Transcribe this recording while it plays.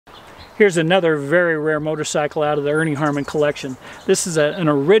Here's another very rare motorcycle out of the Ernie Harmon collection. This is an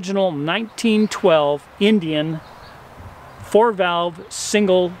original 1912 Indian 4-valve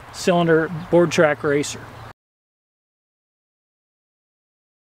single-cylinder board track racer.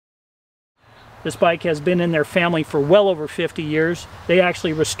 This bike has been in their family for well over 50 years. They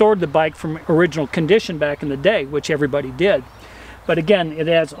actually restored the bike from original condition back in the day, which everybody did. But again, it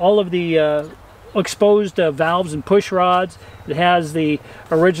has all of the exposed valves and push rods. It has the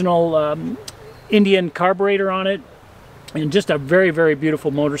original Indian carburetor on it, and just a very, very beautiful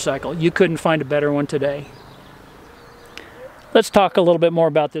motorcycle. You couldn't find a better one today. Let's talk a little bit more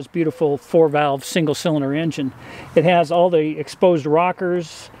about this beautiful 4-valve single-cylinder engine. It has all the exposed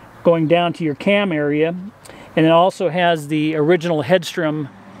rockers going down to your cam area, and it also has the original headstrom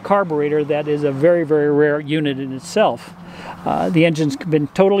carburetor that is a very, very rare unit in itself. The engine's been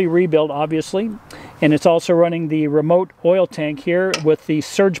totally rebuilt, obviously, and it's also running the remote oil tank here with the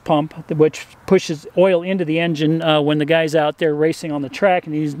surge pump, which pushes oil into the engine when the guy's out there racing on the track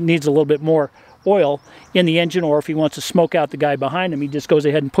and he needs a little bit more oil in the engine, or if he wants to smoke out the guy behind him, he just goes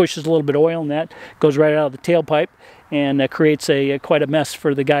ahead and pushes a little bit of oil, and that goes right out of the tailpipe and creates quite a mess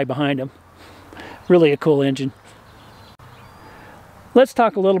for the guy behind him. Really a cool engine. Let's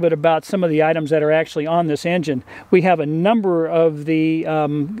talk a little bit about some of the items that are actually on this engine. We have a number of the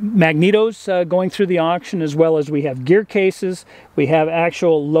magnetos going through the auction, as well as we have gear cases. We have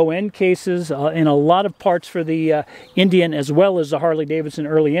actual low-end cases and a lot of parts for the Indian as well as the Harley-Davidson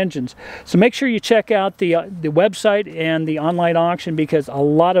early engines. So make sure you check out the website and the online auction, because a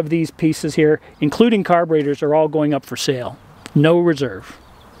lot of these pieces here, including carburetors, are all going up for sale. No reserve.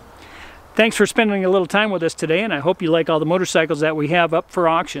 Thanks for spending a little time with us today, and I hope you like all the motorcycles that we have up for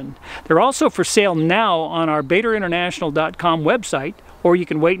auction. They're also for sale now on our BaderInternational.com website, or you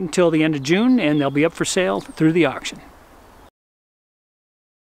can wait until the end of June and they'll be up for sale through the auction.